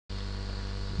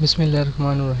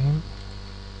बिस्मिल्लाहिर्रहमानिर्रहीम।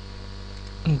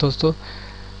 दोस्तों,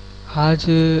 आज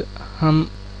हम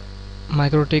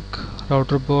माइक्रोटिक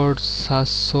राउटर बोर्ड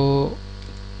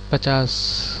 750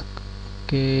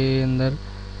 के अंदर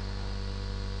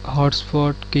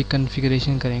हॉटस्पॉट की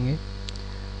कॉन्फ़िगरेशन करेंगे।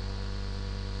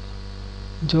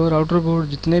 जो राउटर बोर्ड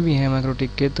जितने भी हैं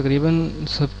माइक्रोटिक के, तकरीबन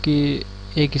सबकी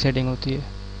एक ही सेटिंग होती है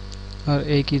और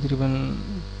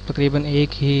तकरीबन एक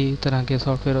ही तरह के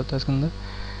सॉफ्टवेयर होता है इसके अंदर।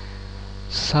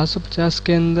 750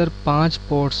 के अंदर 5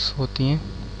 पोर्ट्स होती हैं,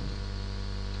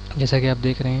 जैसा कि आप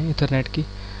देख रहे हैं इथरनेट की।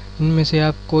 इनमें से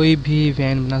आप कोई भी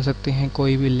वैन बना सकते हैं,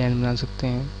 कोई भी लैन बना सकते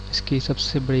हैं। इसकी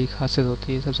सबसे बड़ी खासियत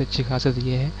होती है, सबसे अच्छी खासियत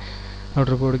ये है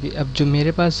राउटर बोर्ड की। अब जो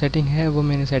मेरे पास सेटिंग है वो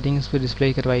मैंने सेटिंग इस पर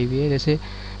डिस्प्ले करवाई हुई है। जैसे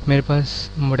मेरे पास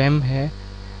मोडेम है,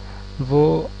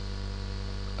 वो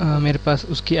मेरे पास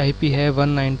उसकी आईपी है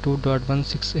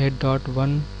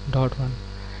 192.168.1.1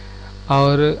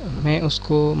 और मैं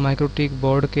उसको माइक्रोटिक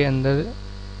बोर्ड के अंदर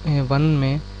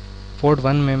पोर्ट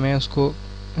 1 में मैं उसको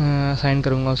असाइन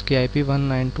करूँगा उसकी आईपी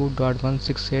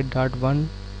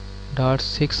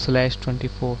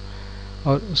 192.168.1.6/24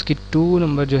 और उसकी 2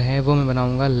 नंबर जो है वो मैं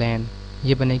बनाऊँगा लैन।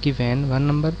 ये बनेगी वैन 1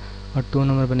 नंबर और 2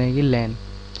 नंबर बनेगी लैन।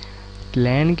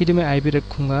 लैन की जो मैं आईपी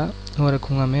रखूँगा वो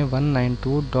रखूँगा मैं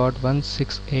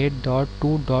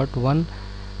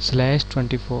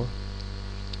 192.168.2.1/24।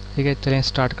 ठीक है, चलें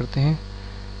स्टार्ट करते हैं।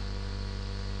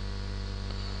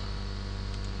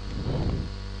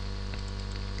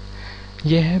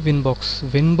 यह है विनबॉक्स।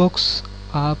 विनबॉक्स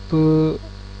आप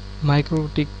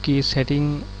माइक्रोटिक की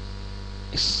सेटिंग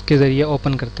इसके ज़रिए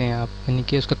ओपन करते हैं आप, यानी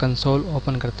कि उसका कंसोल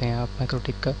ओपन करते हैं आप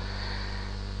माइक्रोटिक का।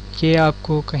 ये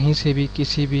आपको कहीं से भी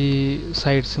किसी भी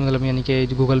साइट से, मतलब यानी कि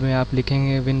गूगल में आप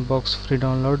लिखेंगे विनबॉक्स फ्री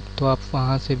डाउनलोड, तो आप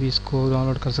वहाँ से भी इसको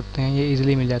डाउनलोड कर सकते हैं। ये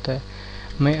इजीली मिल जाता है।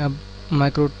 मैं अब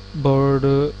माइक्रो बोर्ड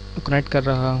कनेक्ट कर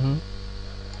रहा हूँ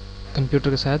कंप्यूटर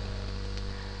के साथ।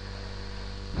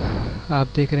 आप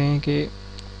देख रहे हैं कि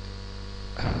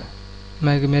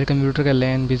मेरे कंप्यूटर का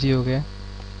लैन बिज़ी हो गया।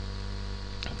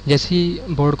 जैसे ही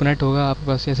बोर्ड कनेक्ट होगा आपके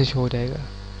पास ऐसे शो हो जाएगा।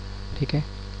 ठीक है,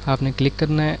 आपने क्लिक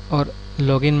करना है और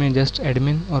लॉगिन में जस्ट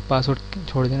एडमिन और पासवर्ड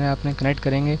छोड़ देना है। आपने कनेक्ट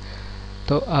करेंगे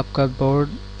तो आपका बोर्ड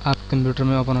आप कंप्यूटर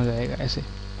में ओपन हो जाएगा। ऐसे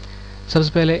सबसे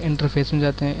पहले इंटरफेस में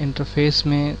जाते हैं। इंटरफेस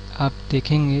में आप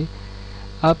देखेंगे,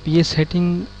 आप ये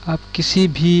सेटिंग आप किसी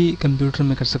भी कंप्यूटर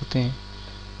में कर सकते हैं।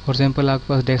 फॉर एग्जांपल आपके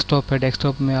पास डेस्कटॉप है,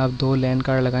 डेस्कटॉप में आप 2 लैन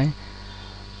कार्ड लगाएं,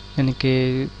 यानी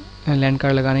कि लैन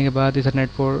कार्ड लगाने के बाद इथरनेट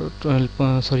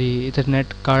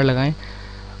कार्ड लगाएं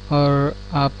और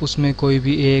आप उसमें कोई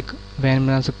भी एक वैन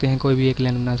बना सकते हैं, कोई भी एक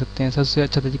लैन बना सकते हैं। सबसे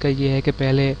अच्छा तरीका ये है कि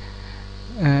पहले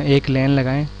एक लैन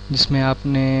लगाएं जिसमें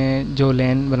आपने जो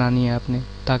लैन बनानी है आपने,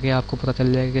 ताकि आपको पता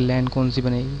चल जाए कि लैन कौन सी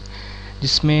बनेगी।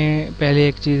 जिसमें पहले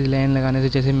एक चीज़ लैन लगाने से,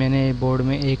 जैसे मैंने बोर्ड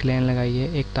में एक लैन लगाई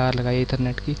है, एक तार लगाई है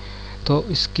इथरनेट की, तो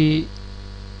इसकी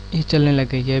ये चलने लग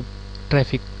गई है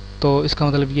ट्रैफिक। तो इसका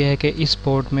मतलब ये है कि इस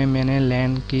पोर्ट में मैंने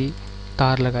लैन की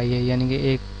तार लगाई है, यानी कि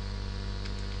एक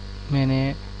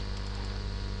मैंने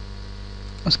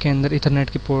उसके अंदर इथरनेट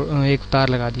की एक तार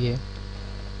लगा दी है।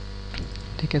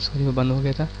 ठीक है, सॉरी वो बंद हो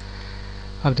गया था।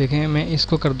 अब देखें, मैं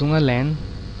इसको कर दूंगा लैन,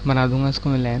 बना दूंगा इसको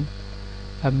मैं लैन।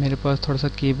 अब मेरे पास थोड़ा सा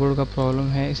कीबोर्ड का प्रॉब्लम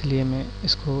है, इसलिए मैं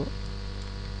इसको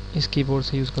इस कीबोर्ड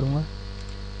से यूज़ करूँगा।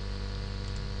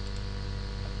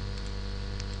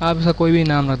 आप इसका कोई भी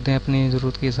नाम रख दें अपनी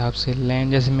ज़रूरत के हिसाब से।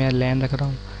 लैन, जैसे मैं लैन रख रहा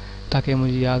हूँ ताकि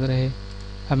मुझे याद रहे।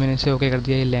 अब मैंने इसे ओके कर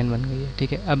दिया, ये लैन बन गई है।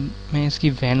 ठीक है, अब मैं इसकी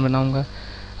वैन बनाऊँगा।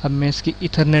 अब मैं इसकी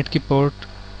इथरनेट की पोर्ट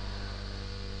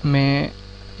में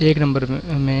 1 नंबर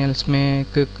में इसमें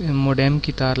एक मोडेम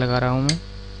की तार लगा रहा हूँ मैं।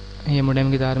 ये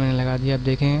मोडेम की तार मैंने लगा दिया। अब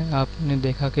देखें, आपने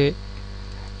देखा कि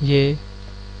ये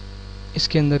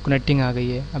इसके अंदर कनेक्टिंग आ गई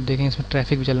है। अब देखें, इसमें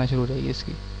ट्रैफिक भी चलना शुरू हो जाएगी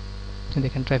इसकी।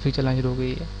 देखें, ट्रैफिक चलना शुरू हो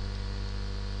गई है।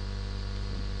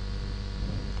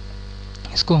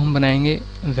 इसको हम बनाएंगे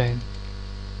वैन।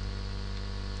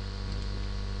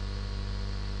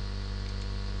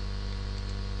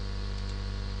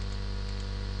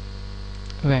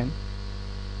 वैन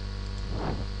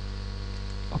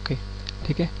ओके,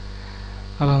 ठीक है।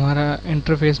 अब हमारा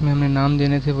इंटरफेस में हमने नाम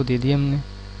देने थे, वो दे दिए हमने।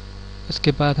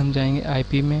 उसके बाद हम जाएंगे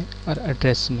आईपी में और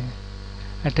एड्रेस में।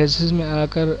 एड्रेसेस में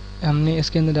आकर हमने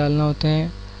इसके अंदर डालना होते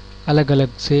हैं अलग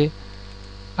अलग से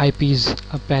आईपीज़।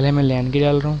 अब पहले मैं लैन की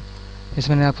डाल रहा हूँ,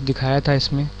 इसमें मैंने आपको दिखाया था।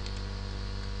 इसमें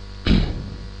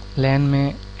लैन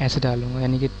में ऐसे डालूँगा,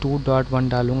 यानी कि 2.1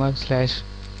 डालूँगा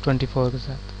 /24 के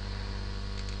साथ।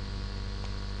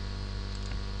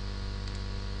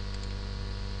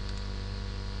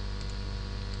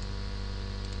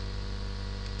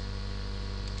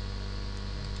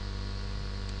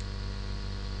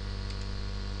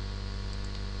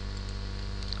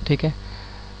 ठीक है,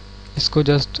 इसको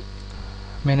जस्ट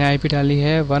मैंने आईपी डाली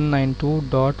है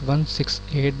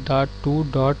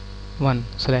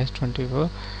 192.168.2.1/24।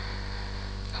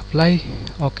 Apply,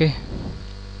 okay,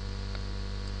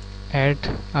 add.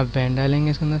 अब वैन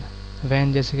डालेंगे इसके अंदर।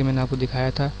 वैन जैसे कि मैंने आपको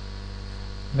दिखाया था,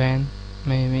 वैन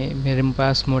में मेरे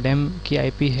पास मोडेम की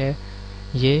आईपी है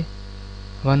ये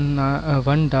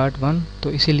 1.1,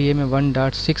 तो इसीलिए मैं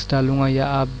 1.6 डालूँगा, या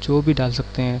आप जो भी डाल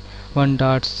सकते हैं।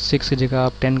 1.6 की जगह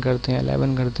आप 10 करते हैं,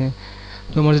 11 करते हैं,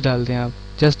 जो मर्ज़ी डालते हैं आप।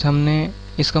 जस्ट हमने,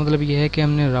 इसका मतलब ये है कि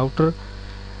हमने राउटर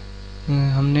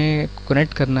हमने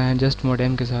कनेक्ट करना है जस्ट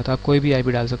मोडेम के साथ। आप कोई भी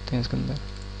आईपी डाल सकते हैं इसके अंदर।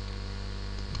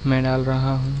 मैं डाल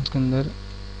रहा हूँ इसके अंदर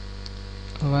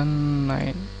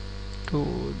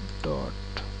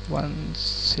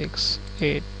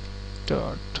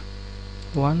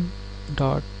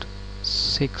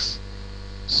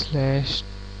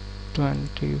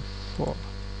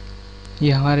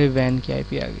ये हमारे वैन की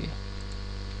आईपी आ गई।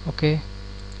 Okay,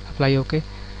 apply, okay.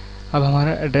 अब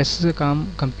हमारा एड्रेस का काम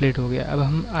कंप्लीट हो गया। अब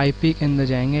हम आईपी के अंदर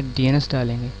जाएंगे, डीएनएस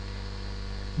डालेंगे।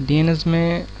 डीएनएस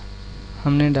में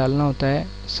हमने डालना होता है,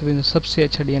 सबसे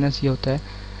अच्छा डीएनएस ये होता है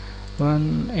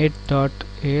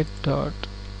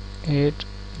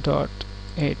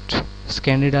 108.8.8.8।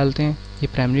 सेकेंडरी डालते हैं, ये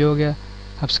प्राइमरी हो गया।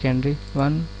 अब सेकेंडरी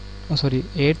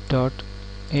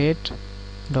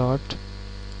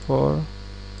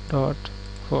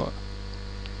 8.8.4.4।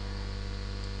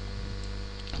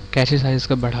 कैशे साइज़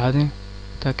का बढ़ा दें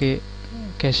ताकि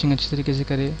कैशिंग अच्छी तरीके से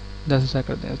करे। 10,000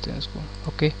 कर देते हैं इसको,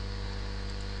 ओके।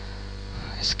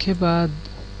 इसके बाद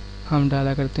हम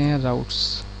डाला करते हैं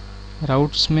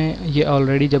राउट्स में ये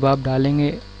ऑलरेडी जब आप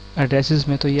डालेंगे एड्रेसेस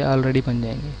में तो ये ऑलरेडी बन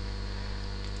जाएंगे।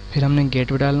 फिर हमने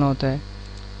गेटवे डालना होता है।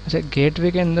 अच्छा,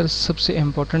 गेटवे के अंदर सबसे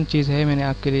इम्पोर्टेंट चीज़ है, मैंने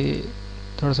आपके लिए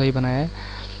थोड़ा सा ही बनाया है।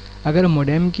 अगर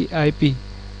मोडेम की आईपी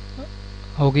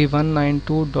होगी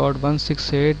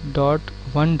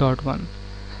 192.168.1.1,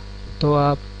 तो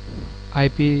आप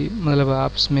आईपी मतलब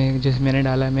आप इसमें जैसे मैंने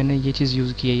डाला है, मैंने ये चीज़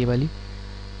यूज़ की है ये वाली,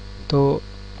 तो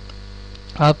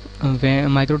आप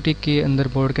माइक्रोटिक के अंदर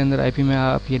बोर्ड के अंदर आईपी में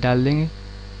आप ये डाल देंगे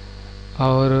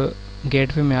और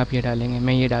गेटवे में आप ये डालेंगे।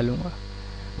 मैं ये डालूँगा,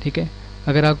 ठीक है।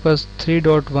 अगर आपके पास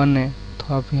 3.1 है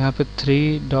तो आप यहाँ पे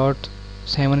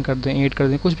 3.7 कर दें, 8 कर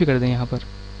दें, कुछ भी कर दें यहाँ पर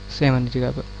 7 की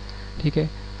जगह पर, ठीक है।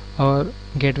 और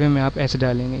गेटवे में आप ऐसे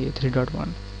डालेंगे ये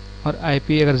 3.1। और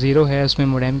आईपी अगर 0 है उसमें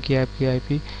मोडेम की आपकी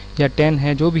आईपी, या 10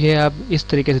 है, जो भी है आप इस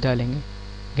तरीके से डालेंगे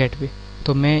गेटवे।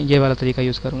 तो मैं ये वाला तरीका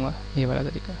यूज़ करूँगा, ये वाला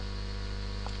तरीका,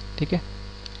 ठीक है,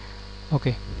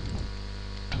 ओके।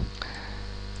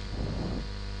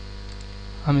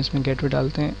 हम इसमें गेटवे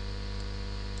डालते हैं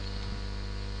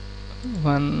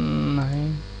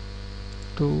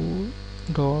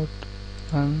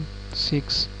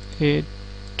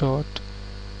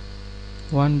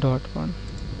 192.168.1.1,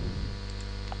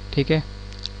 ठीक है।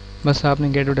 बस आपने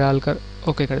गेटवे डालकर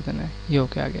ओके कर देना है। ये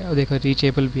ओके आ गया, और देखो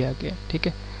रीचेबल भी आ गया, ठीक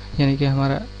है। यानी कि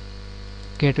हमारा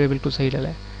गेटवे बिल्कुल सही डाला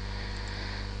है।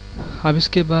 अब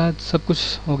इसके बाद सब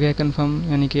कुछ हो गया कंफर्म,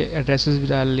 यानी कि एड्रेसेस भी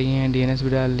डाल लिए हैं, डीएनएस भी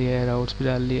डाल लिया है, राउट्स भी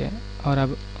डाल लिया है, और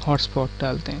अब हॉटस्पॉट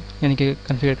डालते हैं, यानी कि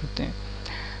कॉन्फ़िगर करते हैं।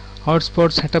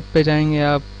 हॉटस्पॉट सेटअप पे जाएंगे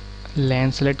आप,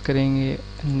 लैन सेलेक्ट करेंगे,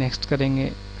 नेक्स्ट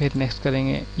करेंगे, फिर नेक्स्ट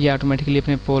करेंगे, ये ऑटोमेटिकली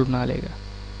अपने पोल बना लेगा।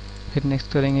 फिर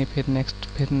नेक्स्ट करेंगे, फिर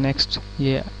नेक्स्ट,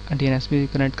 ये डीएनएस भी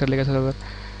कनेक्ट कर लेगा सर्वर।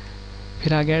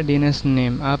 फिर आ गया डीएनएस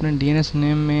नेम। आपने डीएनएस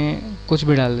नेम में कुछ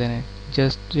भी डाल देना है,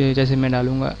 जस्ट जैसे मैं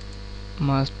डालूँगा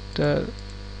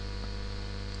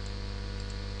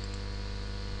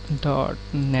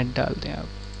master.net डाल दें आप।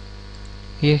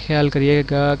 ये ख्याल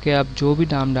करिएगा कि आप जो भी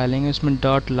नाम डालेंगे उसमें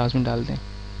डॉट लाजमी डाल दें,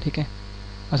 ठीक है,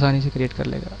 आसानी से क्रिएट कर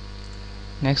लेगा।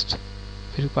 नेक्स्ट,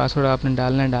 फिर पासवर्ड आपने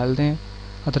डालना है डाल दें,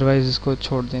 अदरवाइज़ इसको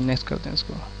छोड़ दें, नेक्स्ट कर दें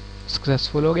इसको।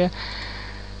 सक्सेसफुल हो गया,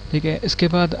 ठीक है। इसके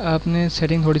बाद आपने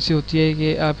सेटिंग थोड़ी सी होती है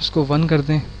कि आप इसको 1 कर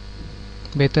दें,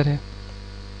 बेहतर है,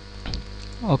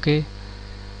 ओके।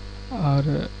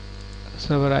 और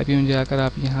सर्वर आईपी में जाकर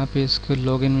आप यहाँ पे इसको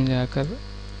लॉगिन में जाकर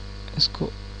इसको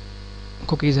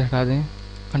कुकीज़ हटा दें,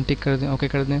 अनटिक कर दें, ओके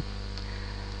कर दें।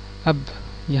 अब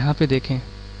यहाँ पे देखें,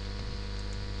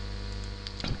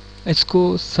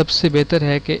 इसको सबसे बेहतर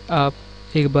है कि आप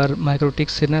एक बार माइक्रोटिक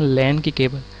से ना लैन की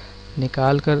केबल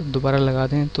निकाल कर दोबारा लगा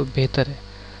दें तो बेहतर है,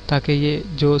 ताकि ये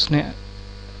जो उसने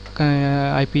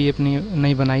आईपी अपनी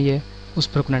नई बनाई है उस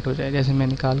पर कनेक्ट हो जाए। जैसे मैं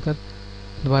निकाल कर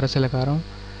दोबारा से लगा रहा हूँ,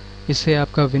 इससे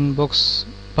आपका विन बॉक्स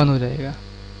बंद हो जाएगा,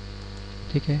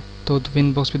 ठीक है। तो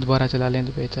विन बॉक्स भी दोबारा चला लें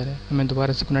तो बेहतर है। मैं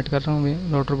दोबारा से कनेक्ट कर रहा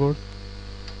हूँ राउटर बोर्ड।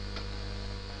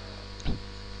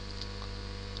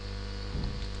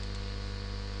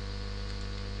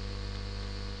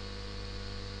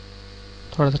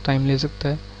 थोड़ा सा टाइम ले सकता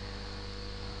है।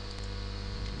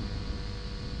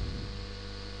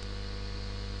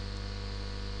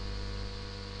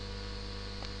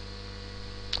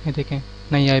 ये देखें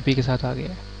नई आईपी के साथ आ गया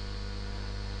है,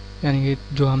 यानी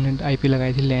कि जो हमने आईपी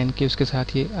लगाई थी लैन की उसके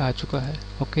साथ ये आ चुका है।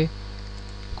 Okay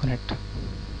connect.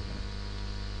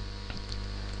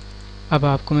 अब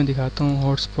आपको मैं दिखाता हूँ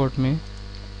हॉटस्पॉट में,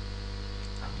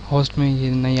 होस्ट में ये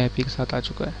नई आईपी के साथ आ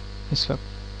चुका है इस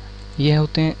वक्त। ये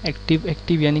होते हैं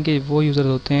एक्टिव यानी कि वो यूज़र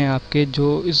होते हैं आपके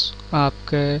जो इस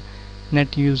आपका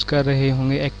नेट यूज़ कर रहे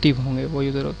होंगे, एक्टिव होंगे, वो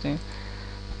यूज़र होते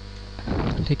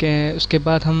हैं। ठीक है, उसके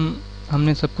बाद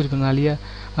हमने सब कुछ बना लिया।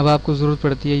 अब आपको ज़रूरत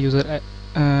पड़ती है यूज़र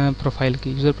प्रोफाइल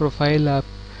की। यूज़र प्रोफाइल आप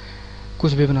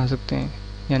कुछ भी बना सकते हैं,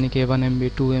 यानी कि 1 MB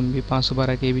 2 MB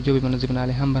 512 KB जो भी मर्ज़ी बना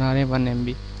लें। हम बना रहे हैं 1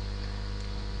 MB।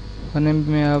 1 MB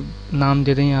में आप नाम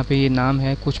दे दें, यहाँ पे ये नाम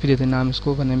है, कुछ भी दे दें नाम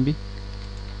इसको 1 MB।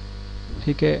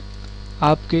 ठीक है,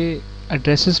 आपके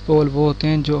एड्रेसेस पोल वो होते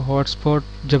हैं जो हॉटस्पॉट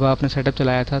जब आपने सेटअप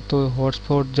चलाया था, तो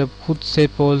हॉटस्पॉट जब खुद से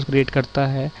पोल्स क्रिएट करता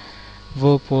है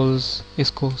वो पोल्स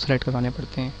इसको सेलेक्ट करवाने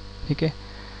पड़ते हैं। ठीक है,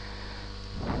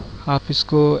 आप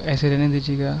इसको ऐसे रहने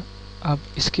दीजिएगा। अब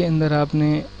इसके अंदर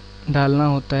आपने डालना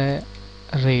होता है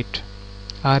रेट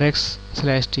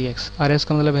RX/TX। RX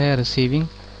का मतलब है रिसीविंग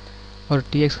और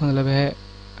TX का मतलब है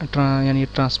यानी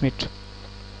ट्रांसमिट।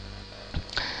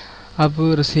 अब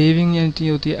रिसीविंग यानी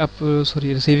होती है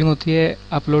रिसीविंग होती है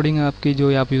अपलोडिंग आपकी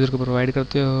जो आप यूज़र को प्रोवाइड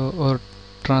करते हो, और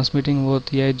ट्रांसमिटिंग वो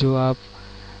होती है जो आप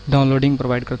डाउनलोडिंग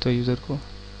प्रोवाइड करते हो यूज़र को।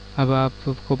 अब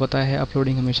आपको पता है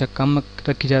अपलोडिंग हमेशा कम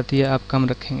रखी जाती है, आप कम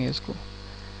रखेंगे इसको।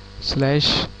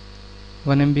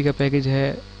 /1 MB का पैकेज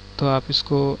है तो आप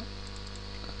इसको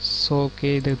 100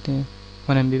 के देते हैं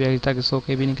 1 MB पैकेज, ताकि 100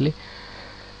 के भी निकले।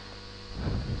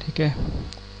 ठीक है,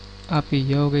 आपकी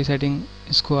ये हो गई सेटिंग।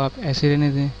 इसको आप ऐसे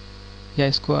रहने दें या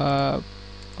इसको आप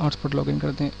हॉटस्पॉट लॉगिन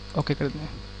कर दें, ओके कर दें।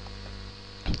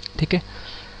 ठीक है,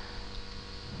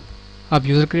 आप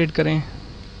यूज़र क्रिएट करें।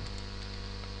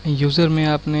 यूज़र में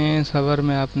आपने सर्वर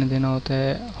में आपने देना होता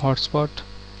है हॉटस्पॉट,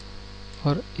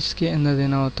 और इसके अंदर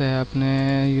देना होता है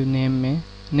आपने नेम में।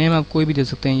 नेम आप कोई भी दे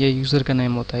सकते हैं, ये यूज़र का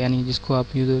नेम होता है, यानी जिसको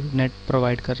आप यूज़र नेट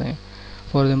प्रोवाइड कर रहे हैं।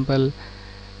 फॉर एग्जांपल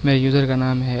मेरे यूज़र का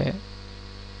नाम है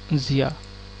ज़िया,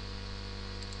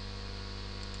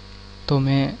 तो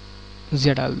मैं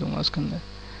ज़िया डाल दूंगा उसके अंदर।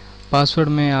 पासवर्ड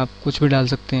में आप कुछ भी डाल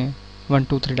सकते हैं, 1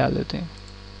 2 3 डाल देते हैं।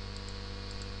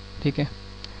 ठीक है,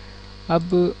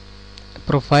 अब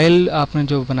प्रोफाइल आपने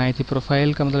जो बनाई थी,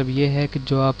 प्रोफाइल का मतलब ये है कि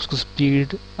जो आप उसको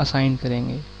स्पीड असाइन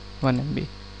करेंगे 1 MB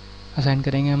असाइन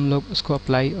करेंगे हम लोग, उसको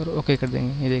अप्लाई और ओके कर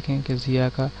देंगे। ये देखें कि ज़िया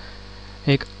का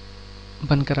एक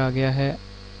बनकर आ गया है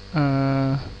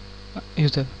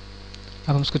यूज़र।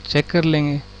 अब हम उसको चेक कर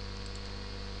लेंगे।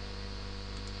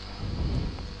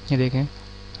 ये देखें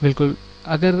बिल्कुल,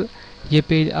 अगर ये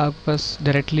पेज आपके पास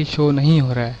डायरेक्टली शो नहीं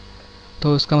हो रहा है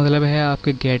तो उसका मतलब है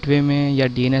आपके गेटवे में या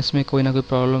DNS में कोई ना कोई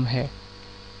प्रॉब्लम है,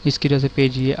 इसकी वजह से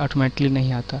पेज ये ऑटोमेटिकली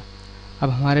नहीं आता। अब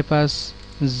हमारे पास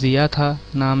ज़िया था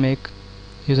नाम, एक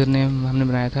यूज़र नेम हमने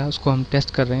बनाया था, उसको हम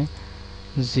टेस्ट कर रहे हैं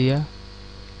ज़िया,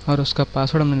 और उसका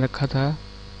पासवर्ड हमने रखा था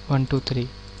 1 2 3।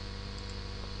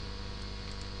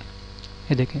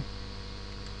 ये देखें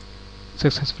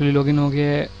सक्सेसफुली लॉगिन हो गया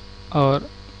है, और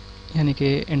यानी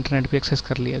कि इंटरनेट पे एक्सेस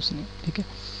कर लिया उसने। ठीक है,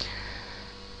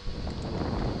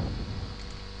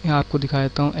 यहाँ आपको दिखा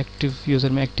देता हूँ एक्टिव यूज़र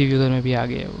में भी आ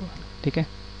गया है वो। ठीक है,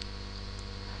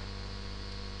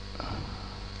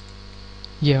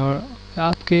 यह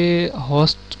आपके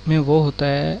होस्ट में वो होता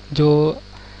है जो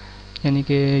यानी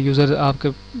कि यूज़र आपके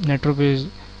नेटवर्क पे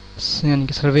यानी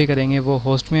कि सर्वे करेंगे वो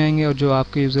होस्ट में आएंगे, और जो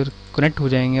आपके यूज़र कनेक्ट हो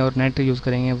जाएंगे और नेट यूज़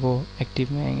करेंगे वो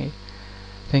एक्टिव में आएंगे।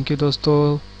 थैंक यू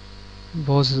दोस्तों,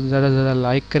 बहुत ज़्यादा से ज़्यादा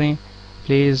लाइक करें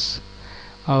प्लीज़,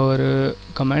 और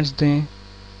कमेंट्स दें।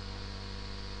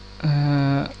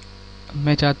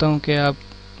 मैं चाहता हूँ कि आप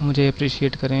मुझे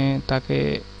अप्रिशिएट करें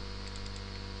ताकि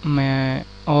मैं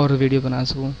और वीडियो बना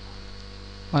सकूं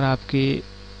और आपकी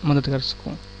मदद कर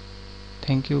सकूं।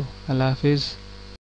 थैंक यू, अल्लाह हाफिज़।